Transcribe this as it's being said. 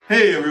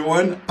Hey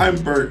everyone, I'm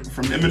Bert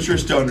from Immature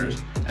Stoners,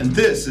 and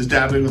this is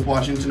Dabbing with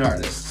Washington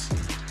Artists.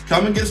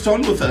 Come and get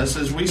stoned with us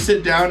as we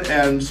sit down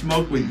and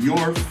smoke with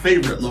your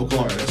favorite local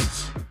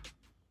artists.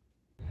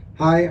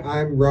 Hi,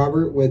 I'm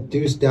Robert with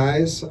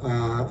Ducedyes.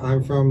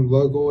 I'm from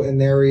local in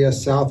the area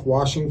South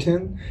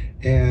Washington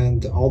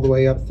and all the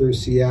way up through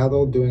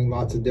Seattle, doing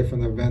lots of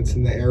different events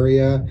in the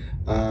area,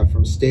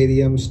 from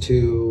stadiums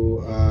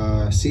to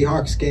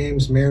Seahawks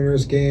games,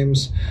 Mariners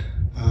games,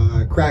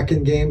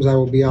 Kraken games. I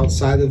will be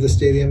outside of the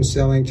stadium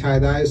selling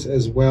tie-dyes,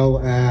 as well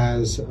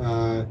as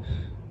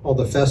all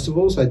the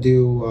festivals. I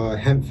do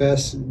Hemp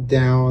Fest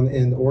down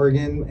in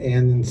Oregon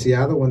and in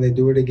Seattle when they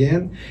do it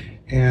again,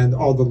 and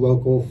all the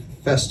local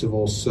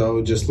festivals.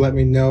 So just let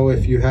me know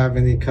if you have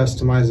any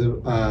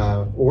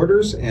customized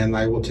orders, and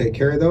I will take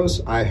care of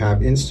those. I have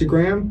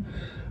Instagram,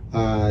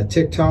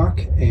 TikTok,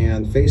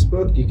 and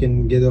Facebook. You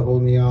can get a hold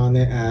of me on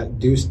it at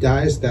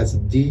Ducedyes. That's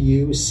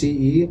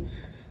DUCEDYES,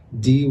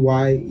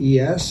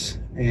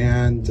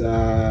 and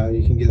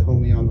you can get a hold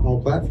of me on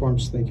all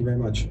platforms. Thank you very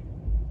much.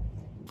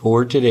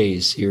 For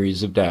today's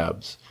series of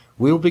dabs,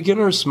 we'll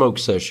begin our smoke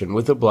session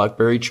with a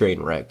blackberry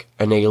train wreck,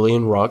 an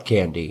alien rock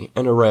candy,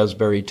 and a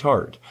raspberry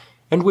tart,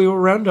 and we will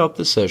round out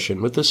the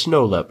session with a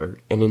snow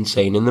leopard, an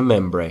insane in the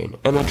membrane,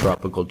 and a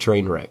tropical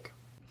train wreck.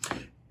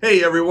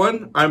 Hey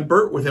everyone, I'm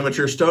Bert with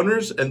Immature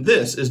Stoners, and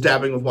this is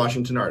Dabbing with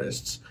Washington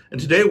Artists. And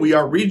today we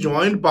are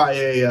rejoined by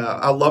a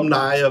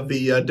alumni of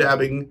the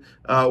dabbing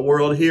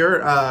world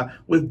here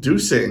with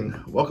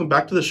Dusing. Welcome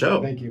back to the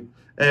show. Thank you.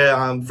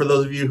 For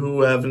those of you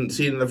who haven't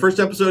seen the first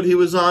episode he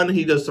was on,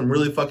 he does some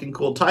really fucking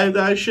cool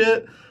tie-dye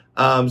shit.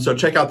 So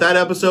check out that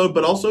episode,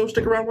 but also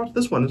stick around and watch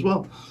this one as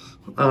well.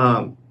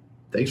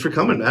 Thanks for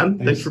coming, man.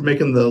 Thanks for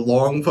making the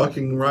long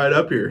fucking ride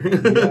up here.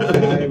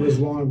 Yeah, it was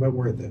long, but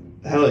worth it.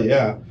 Hell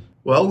yeah.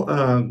 Well,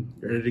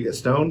 you ready to get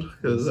stoned?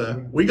 Because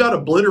we got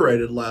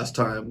obliterated last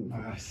time.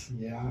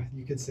 Yeah,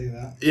 you could say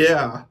that.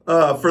 Yeah.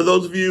 For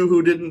those of you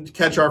who didn't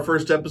catch our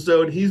first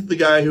episode, he's the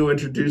guy who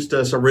introduced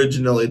us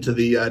originally to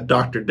the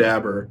Dr.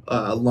 Dabber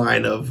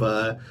line of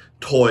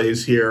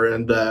toys here,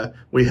 and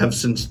we have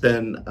since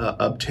then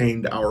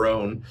obtained our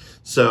own.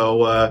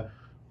 So,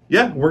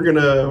 yeah, we're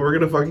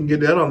gonna fucking get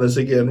down on this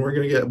again. We're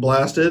gonna get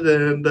blasted,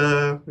 and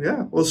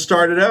yeah, let's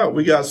start it out.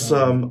 We got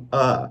some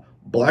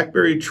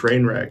blackberry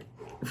train wreck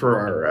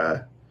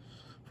for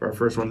our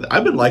first one.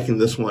 I've been liking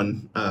this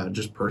one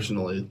just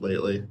personally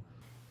lately.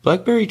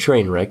 Blackberry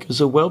Trainwreck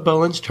is a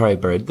well-balanced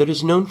hybrid that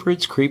is known for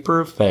its creeper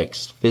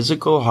effects,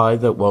 physical high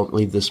that won't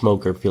leave the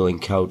smoker feeling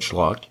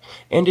couch-locked,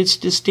 and its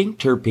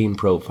distinct terpene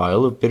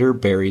profile of bitter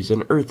berries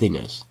and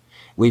earthiness.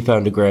 We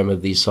found a gram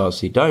of these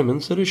saucy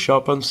diamonds at a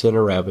shop on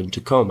Center Ave in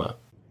Tacoma.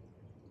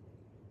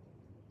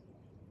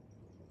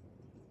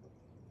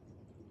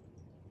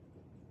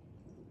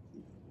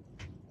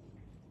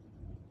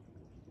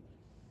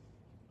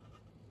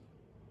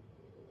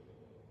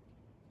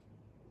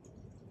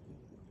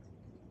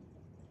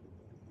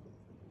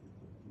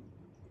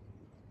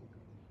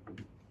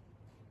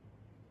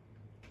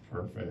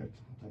 Perfect.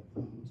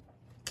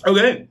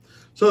 Okay,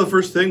 so the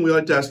first thing we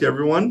like to ask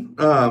everyone,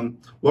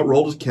 what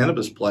role does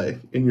cannabis play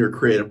in your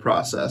creative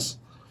process?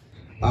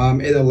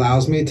 It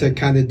allows me to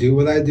kind of do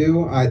what I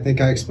do. I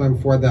think I explained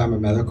before that I'm a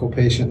medical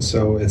patient,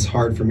 so it's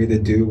hard for me to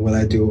do what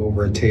I do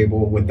over a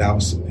table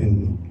without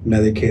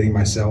medicating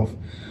myself.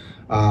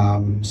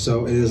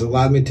 So it has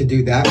allowed me to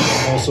do that,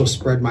 but also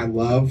spread my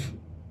love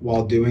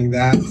while doing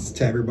that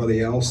to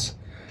everybody else.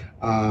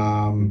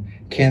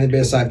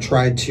 Cannabis I've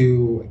tried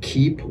to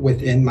keep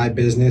within my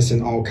business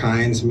in all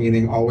kinds,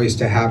 meaning always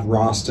to have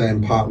Rasta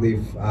and pot leaf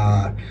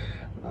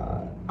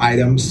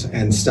items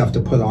and stuff to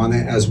put on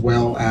it, as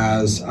well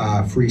as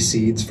free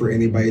seeds for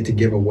anybody to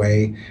give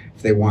away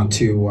if they want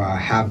to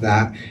have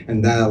that.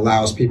 And that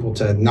allows people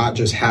to not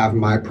just have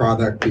my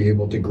product, be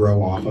able to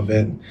grow off of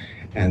it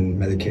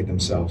and medicate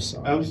themselves.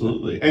 So.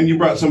 Absolutely. And you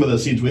brought some of the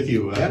seeds with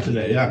you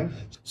today, yeah.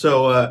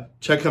 So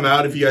check them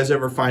out if you guys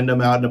ever find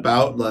them out and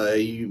about.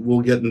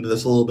 We'll get into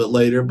this a little bit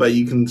later, but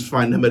you can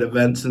find them at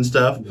events and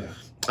stuff. Yeah.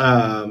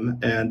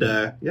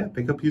 Yeah,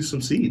 pick up you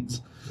some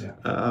seeds. Yeah.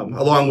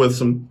 Along with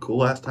some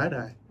cool ass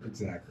tie-dye.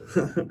 Exactly.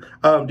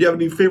 Do you have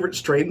any favorite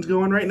strains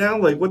going right now?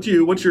 Like, what's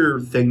your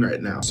thing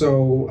right now?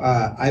 So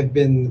I've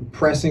been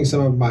pressing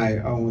some of my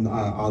own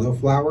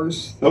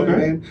autoflowers that I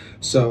made.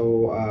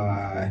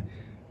 So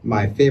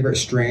my favorite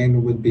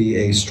strain would be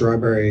a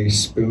strawberry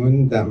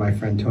spoon that my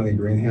friend Tony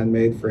Greenhand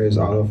made for his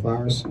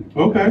autoflowers.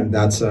 Okay. And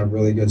that's a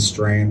really good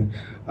strain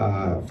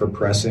for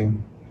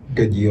pressing.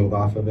 Good yield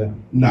off of it.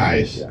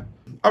 Nice. Yeah.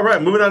 All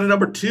right, moving on to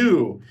number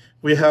 2.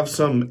 We have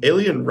some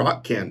alien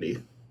rock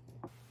candy.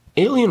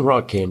 Alien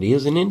rock candy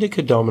is an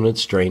indica-dominant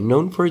strain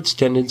known for its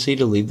tendency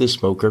to leave the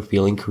smoker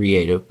feeling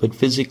creative but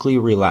physically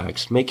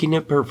relaxed, making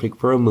it perfect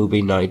for a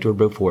movie night or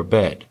before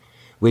bed.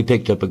 We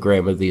picked up a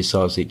gram of these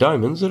saucy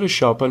diamonds at a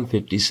shop on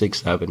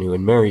 56th Avenue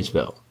in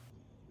Marysville.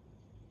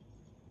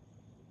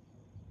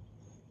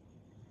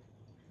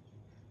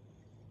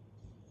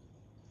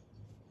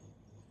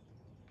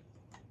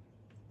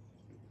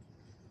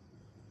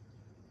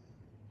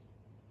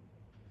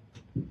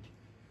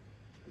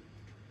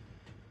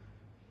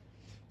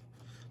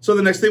 So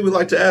the next thing we'd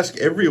like to ask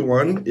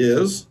everyone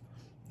is,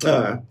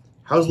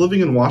 how's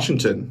living in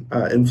Washington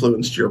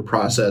influenced your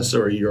process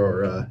or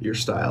your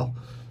style?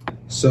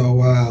 So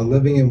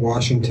living in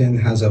Washington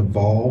has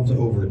evolved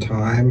over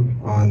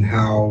time on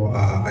how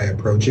I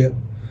approach it.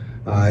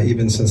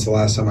 Even since the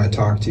last time I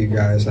talked to you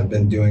guys, I've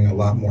been doing a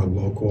lot more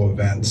local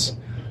events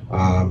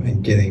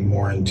and getting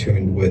more in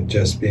tune with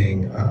just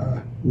being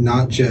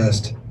not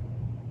just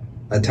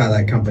a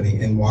tie-dye company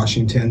in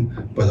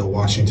Washington, but a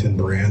Washington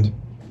brand.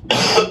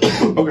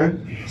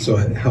 Okay. So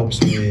it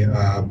helps me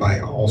by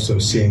also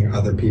seeing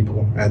other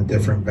people at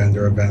different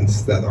vendor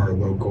events that are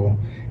local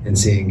and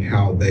seeing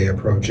how they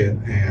approach it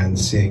and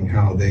seeing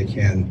how they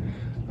can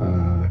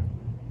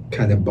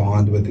kind of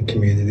bond with the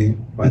community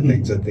by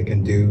things that they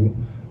can do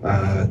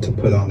to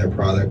put on their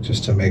product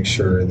just to make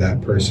sure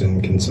that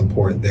person can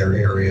support their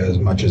area as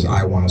much as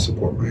I want to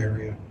support my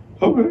area.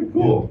 Okay,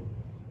 cool.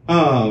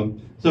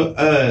 So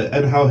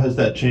and how has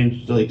that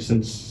changed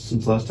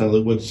since last time?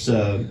 Like what's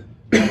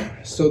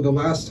So the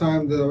last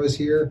time that I was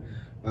here,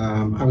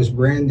 I was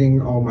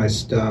branding all my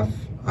stuff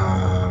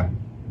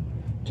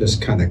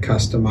just kind of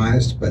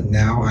customized, but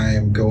now I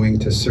am going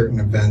to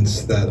certain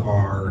events that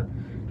are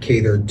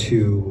catered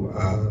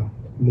to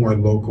more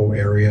local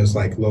areas,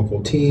 like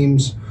local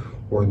teams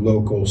or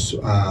local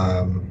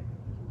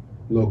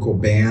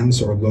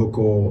bands or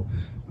local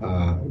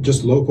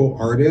just local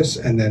artists,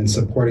 and then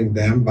supporting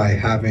them by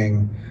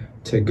having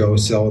to go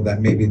sell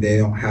that maybe they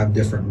don't have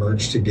different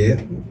merch to get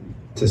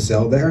to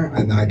sell there,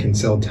 and I can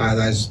sell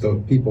tie-dyes so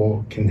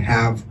people can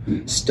have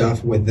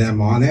stuff with them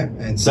on it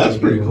and still that's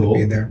pretty cool.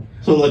 be there.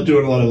 So like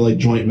doing a lot of like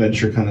joint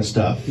venture kind of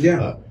stuff.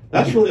 Yeah.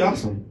 That's really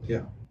awesome.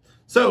 Yeah.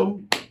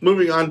 So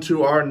moving on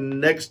to our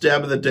next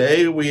dab of the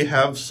day, we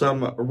have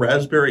some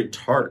raspberry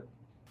tart.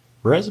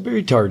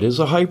 Raspberry tart is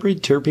a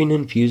hybrid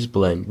terpene-infused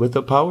blend with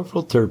a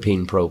powerful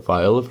terpene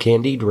profile of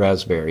candied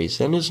raspberries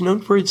and is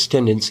known for its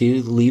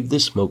tendency to leave the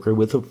smoker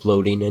with a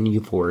floating and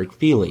euphoric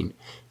feeling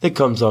that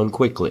comes on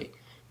quickly.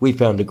 We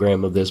found a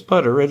gram of this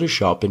butter at a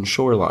shop in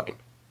Shoreline.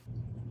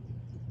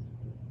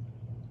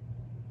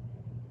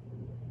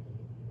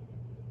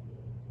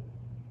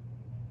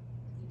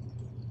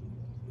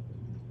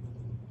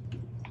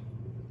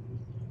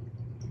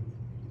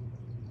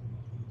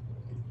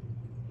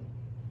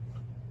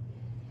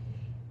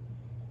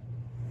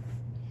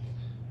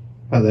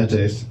 How'd that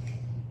taste?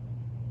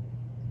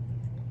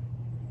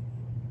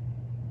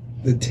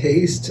 The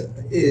taste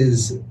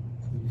is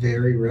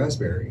very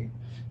raspberry.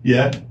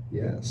 Yeah.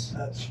 Yes.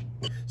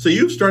 So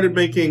you've started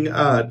making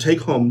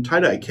take-home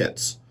tie-dye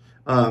kits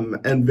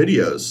and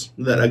videos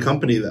that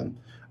accompany them.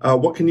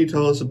 What can you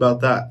tell us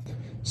about that?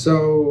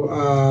 So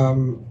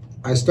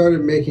I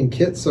started making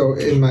kits. So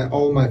in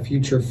all my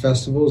future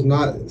festivals,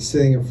 not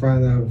sitting in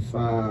front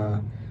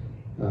of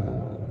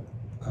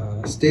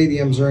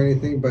stadiums or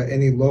anything, but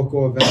any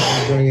local events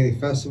I'm doing any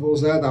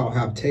festivals at, I'll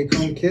have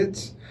take-home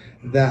kits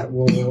that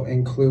will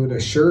include a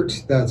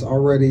shirt that's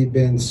already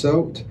been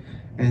soaked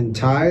and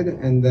tied,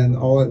 and then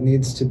all it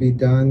needs to be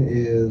done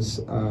is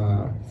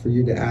for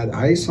you to add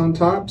ice on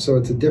top. So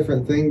it's a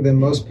different thing than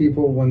most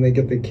people when they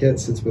get the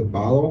kits, it's with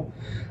bottle.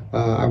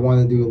 I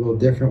want to do a little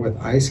different with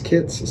ice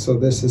kits. So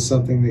this is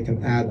something they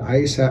can add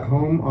ice at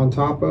home on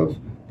top of,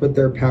 put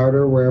their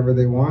powder wherever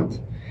they want,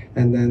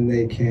 and then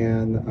they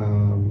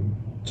can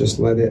just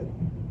let it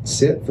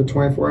sit for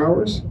 24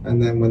 hours.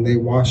 And then when they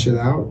wash it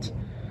out,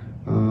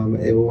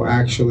 it will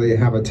actually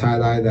have a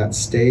tie-dye that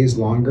stays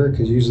longer,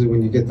 because usually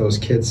when you get those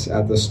kits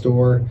at the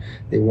store,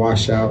 they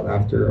wash out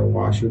after a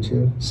wash or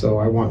two. So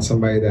I want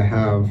somebody to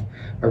have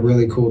a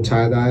really cool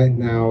tie-dye.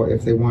 Now,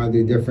 if they want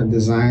to do different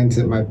designs,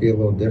 it might be a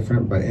little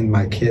different, but in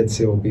my kits,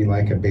 it will be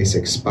like a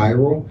basic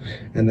spiral,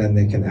 and then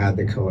they can add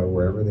the color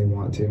wherever they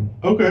want to.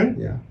 Okay.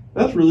 Yeah.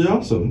 That's really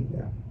awesome.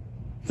 Yeah.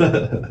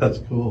 That's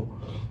cool.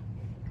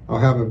 I'll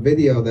have a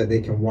video that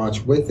they can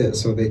watch with it,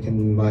 so they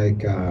can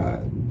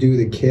do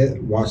the kit,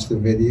 watch the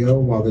video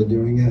while they're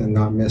doing it and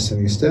not miss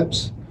any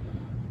steps.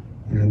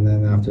 And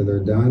then after they're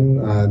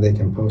done, they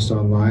can post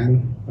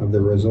online of the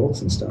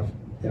results and stuff.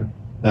 Yeah.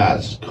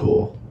 That's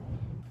cool.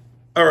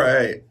 All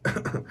right.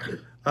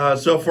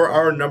 So for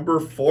our number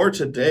 4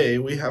 today,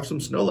 we have some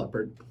snow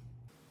leopard.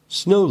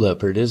 Snow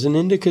leopard is an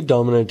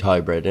indica-dominant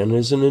hybrid and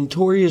is a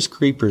notorious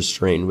creeper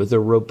strain with a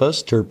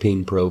robust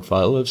terpene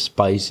profile of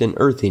spice and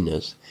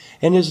earthiness,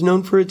 and is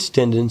known for its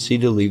tendency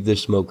to leave the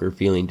smoker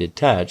feeling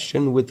detached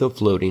and with a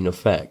floating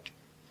effect.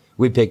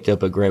 We picked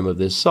up a gram of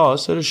this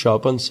sauce at a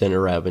shop on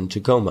Center Ave in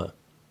Tacoma.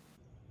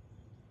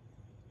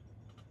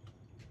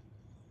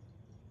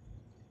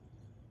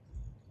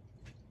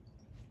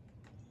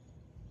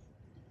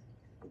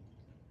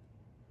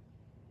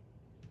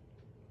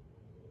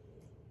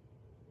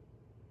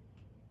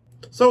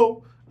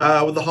 So,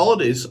 with the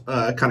holidays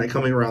kind of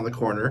coming around the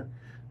corner,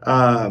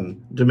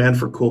 demand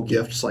for cool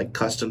gifts like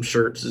custom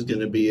shirts is going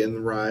to be in the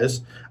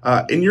rise.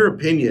 In your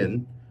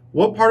opinion,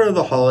 what part of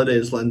the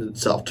holidays lend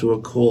itself to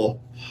a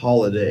cool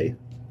holiday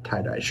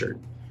tie-dye shirt?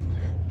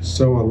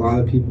 So a lot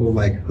of people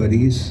like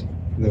hoodies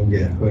they'll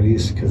get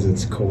hoodies because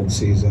it's cold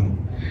season,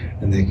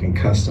 and they can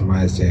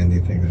customize to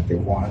anything that they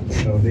want.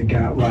 So they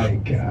got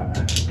like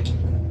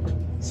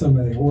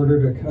somebody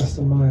ordered a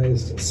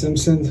customized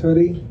Simpsons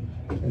hoodie,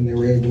 and they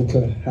were able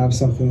to have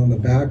something on the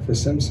back for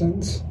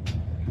Simpsons.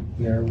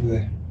 There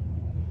they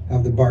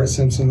have the Bart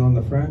Simpson on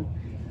the front,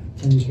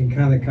 and you can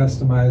kind of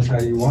customize how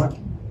you want.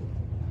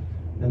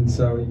 And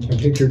so you can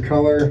pick your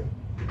color.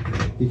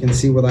 You can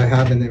see what I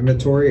have in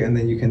inventory, and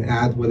then you can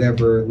add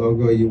whatever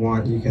logo you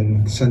want. You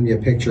can send me a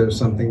picture of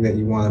something that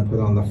you want to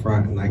put on the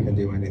front, and I can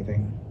do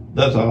anything.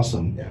 That's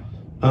awesome. Yeah.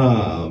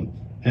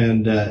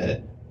 And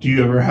do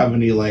you ever have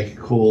any like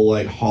cool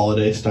like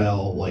holiday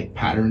style like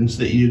patterns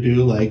that you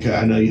do? Like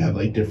I know you have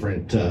like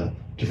different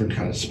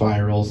kind of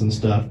spirals and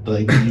stuff.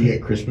 Like do you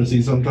get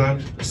Christmassy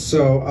sometimes?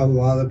 So a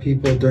lot of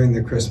people during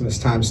the Christmas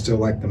time still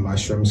like the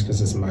mushrooms because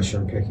it's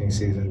mushroom picking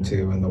season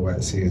too, and the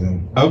wet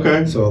season.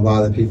 Okay. So a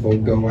lot of people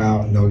go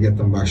out and they'll get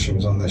the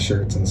mushrooms on the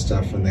shirts and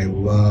stuff, and they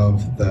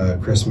love the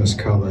Christmas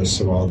colors.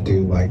 So I'll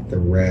do like the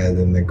red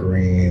and the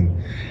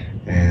green.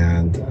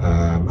 And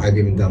I've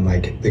even done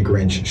like the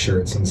Grinch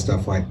shirts and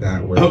stuff like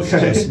that, where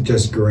it's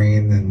just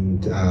green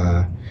and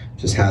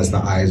just has the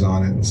eyes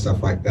on it and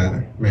stuff like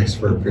that. Makes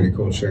for a pretty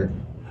cool shirt.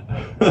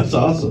 That's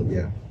awesome.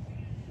 Yeah.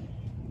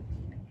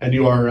 And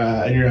you are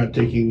and you're not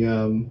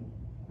taking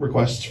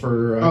requests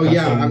for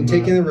I'm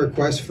taking a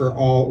request for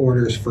all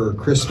orders for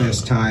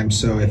Christmas time.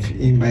 So if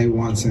anybody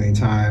wants any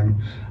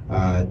time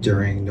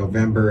during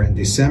November and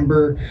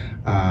December,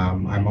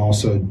 I'm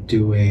also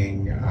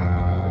doing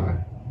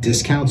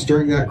discounts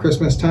during that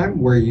Christmas time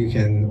where you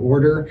can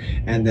order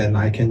and then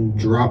I can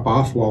drop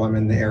off while I'm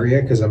in the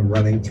area, because I'm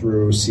running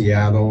through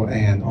Seattle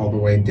and all the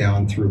way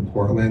down through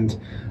Portland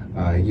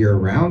year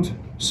round.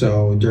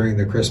 So during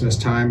the Christmas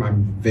time,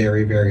 I'm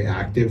very, very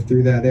active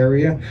through that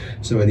area.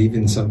 So it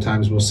even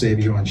sometimes will save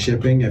you on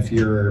shipping if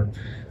you're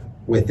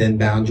within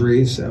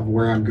boundaries of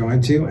where I'm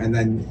going to. And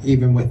then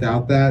even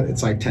without that,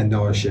 it's like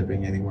 $10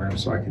 shipping anywhere.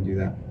 So I can do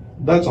that.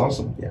 That's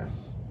awesome. Yeah.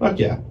 Fuck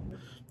yeah.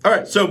 All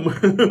right, so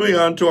moving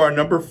on to our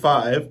number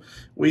 5,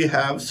 we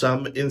have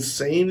some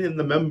Insane in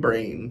the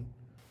Membrane.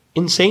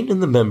 Insane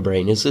in the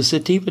Membrane is a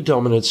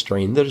sativa-dominant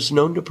strain that is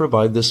known to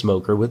provide the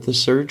smoker with a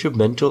surge of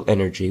mental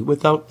energy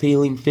without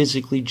feeling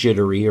physically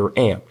jittery or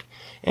amped,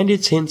 and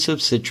its hints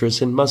of citrus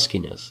and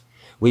muskiness.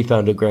 We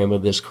found a gram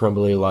of this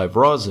crumbly live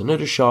rosin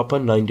at a shop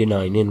on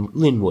 99 in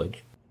Linwood.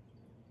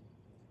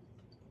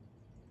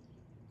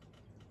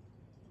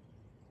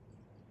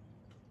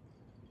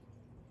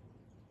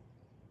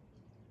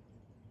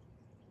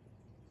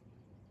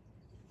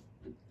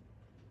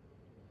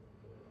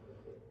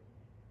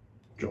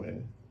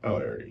 Joanne. Oh,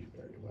 I already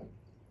went.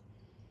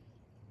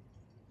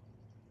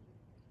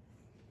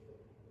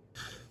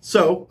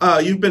 So,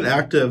 you've been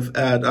active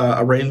at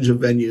a range of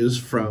venues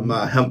from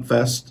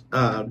Hempfest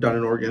down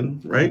in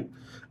Oregon, right?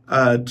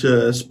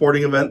 To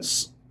sporting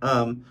events.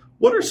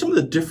 What are some of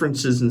the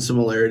differences and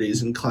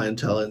similarities in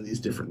clientele in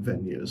these different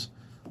venues?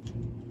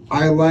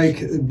 I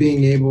like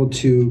being able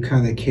to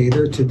kind of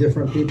cater to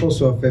different people.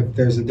 So if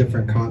there's a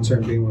different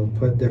concert, being able to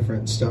put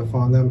different stuff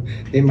on them.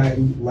 They might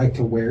like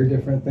to wear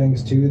different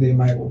things too. They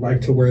might like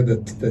to wear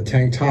the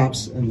tank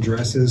tops and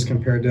dresses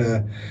compared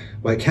to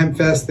like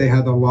Hempfest. They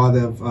had a lot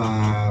of,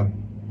 I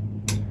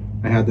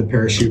had the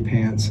parachute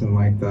pants and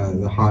like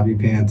the hobby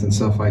pants and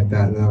stuff like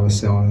that I was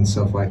selling and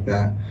stuff like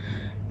that.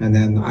 And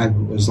then I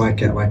was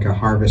like at like a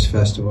harvest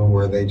festival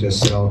where they just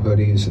sell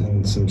hoodies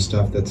and some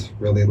stuff that's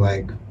really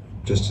like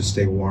just to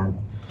stay warm.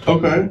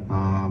 Okay.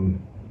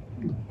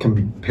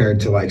 Compared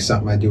to like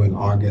something I do in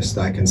August,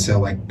 I can sell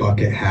like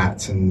bucket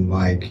hats and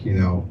like, you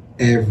know,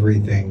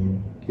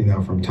 everything, you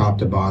know, from top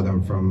to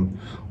bottom, from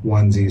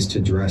onesies to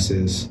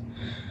dresses.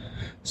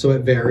 So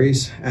it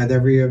varies at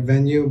every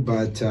venue,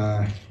 but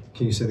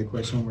can you say the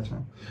question one more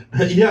time?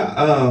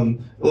 Yeah,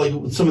 like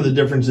some of the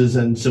differences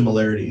and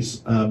similarities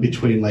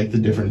between like the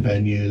different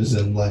venues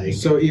and like.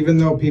 So even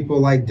though people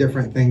like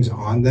different things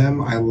on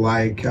them, I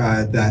like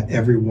that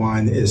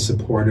everyone is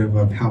supportive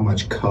of how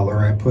much color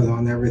I put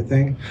on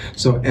everything.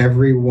 So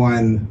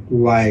everyone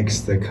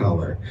likes the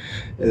color.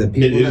 The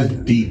people it is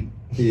deep.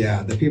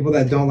 Yeah, the people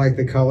that don't like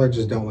the color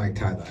just don't like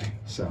tie-dye.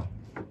 So.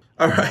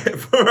 All right,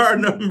 for our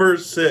number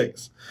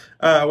 6,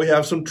 we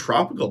have some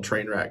Tropical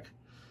Trainwreck.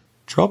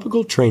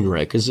 Tropical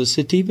Trainwreck is a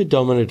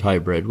sativa-dominant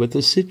hybrid with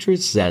a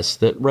citrus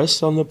zest that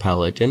rests on the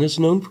palate and is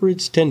known for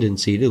its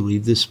tendency to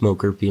leave the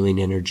smoker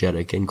feeling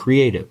energetic and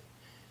creative.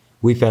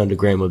 We found a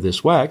gram of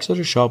this wax at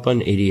a shop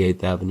on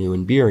 88th Avenue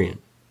in Burien.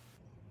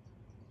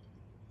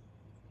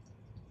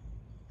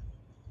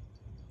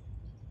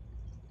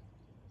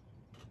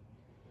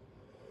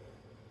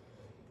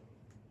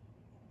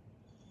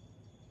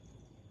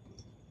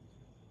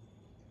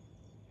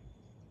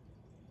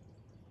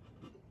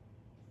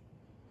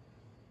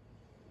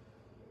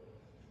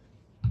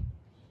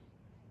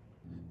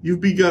 You've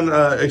begun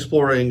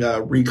exploring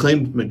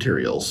reclaimed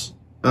materials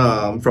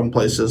from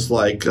places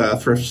like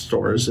thrift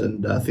stores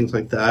and things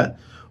like that.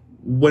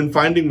 When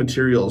finding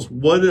materials,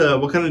 what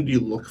kind of do you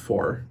look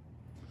for?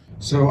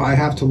 So I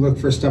have to look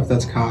for stuff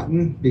that's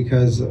cotton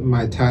because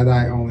my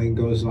tie-dye only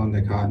goes on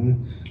the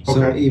cotton.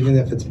 So Okay. even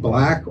if it's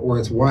black or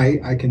it's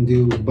white, I can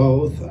do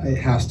both. It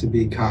has to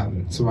be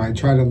cotton. So I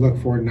try to look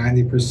for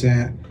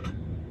 90%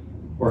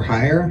 or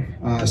higher.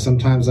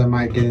 Sometimes I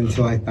might get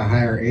into like the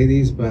higher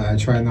 80s, but I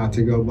try not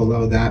to go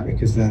below that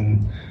because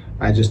then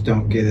I just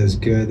don't get as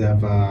good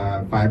of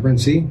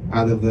vibrancy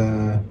out of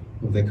the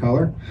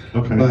color.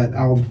 Okay. But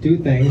I'll do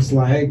things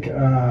like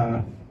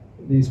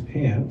these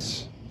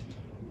pants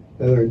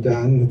that are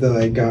done that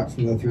I got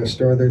from the thrift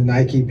store. They're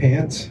Nike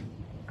pants.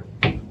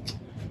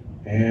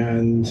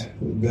 And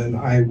then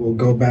I will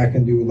go back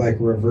and do like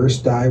reverse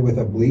dye with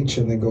a bleach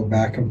and then go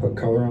back and put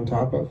color on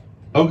top of.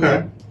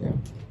 Okay. Yeah.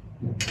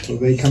 So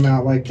they come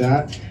out like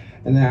that.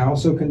 And then I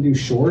also can do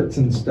shorts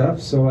and stuff.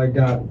 So I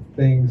got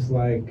things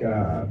like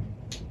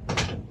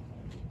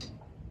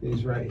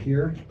these right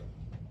here.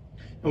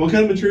 And what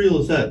kind of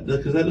material is that?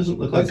 Because that doesn't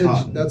look like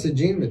cotton. That's a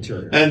jean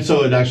material. And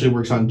so it actually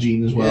works on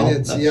jean as well. And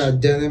it's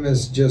denim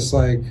is just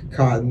like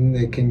cotton.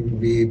 It can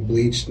be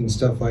bleached and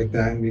stuff like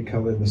that and be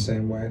colored the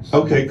same way.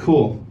 So, okay,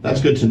 cool.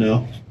 That's good to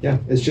know. yeah,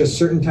 it's just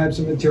certain types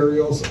of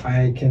materials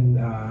I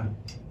can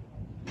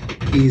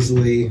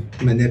easily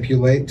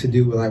manipulate to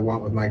do what I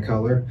want with my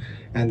color.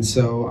 And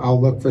so I'll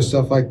look for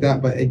stuff like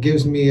that, but it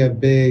gives me a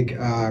big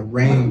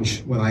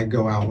range when I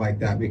go out like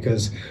that,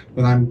 because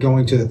when I'm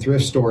going to the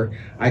thrift store,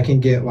 I can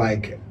get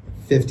like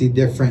 50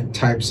 different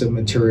types of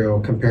material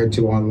compared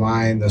to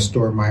online. The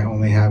store might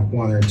only have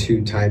 1 or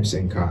 2 types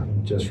in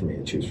cotton just for me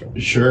to choose from.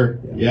 Sure.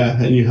 Yeah.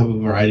 And you have a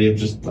variety of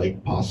just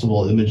like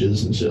possible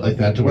images and shit like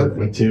that to work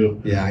with too.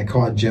 Yeah, I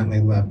call it gently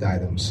loved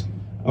items.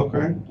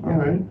 Okay. All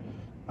right.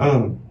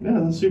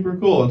 Yeah, that's super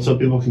cool. And so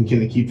people can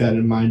kind of keep that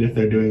in mind if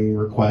they're doing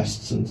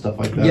requests and stuff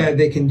like that. Yeah,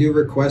 they can do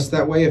requests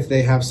that way if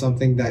they have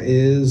something that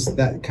is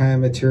that kind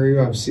of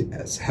material.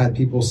 I've had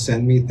people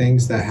send me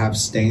things that have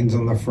stains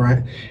on the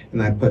front,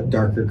 and I put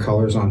darker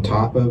colors on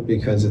top of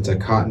because it's a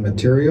cotton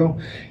material,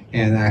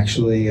 and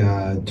actually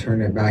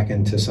turn it back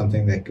into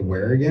something they could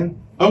wear again.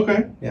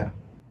 Okay. Yeah.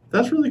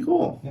 That's really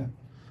cool. Yeah.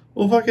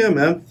 Well, fuck yeah,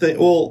 man.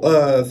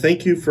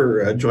 Thank you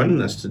for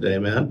joining us today,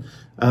 man.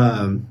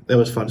 It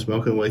was fun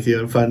smoking with you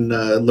and fun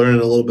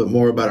learning a little bit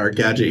more about our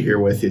gadget here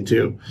with you,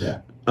 too. Yeah.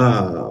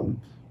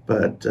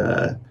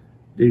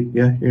 Dude,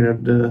 yeah, you're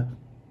not...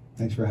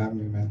 Thanks for having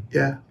me, man.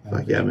 Yeah,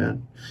 fuck yeah,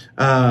 man.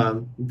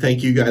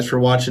 Thank you guys for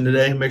watching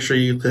today. Make sure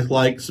you click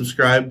like,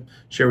 subscribe,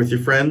 share with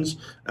your friends.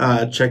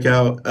 Check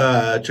out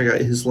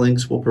his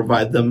links. We'll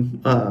provide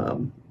them.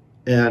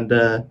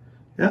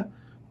 Yeah,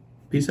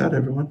 peace out,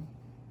 everyone.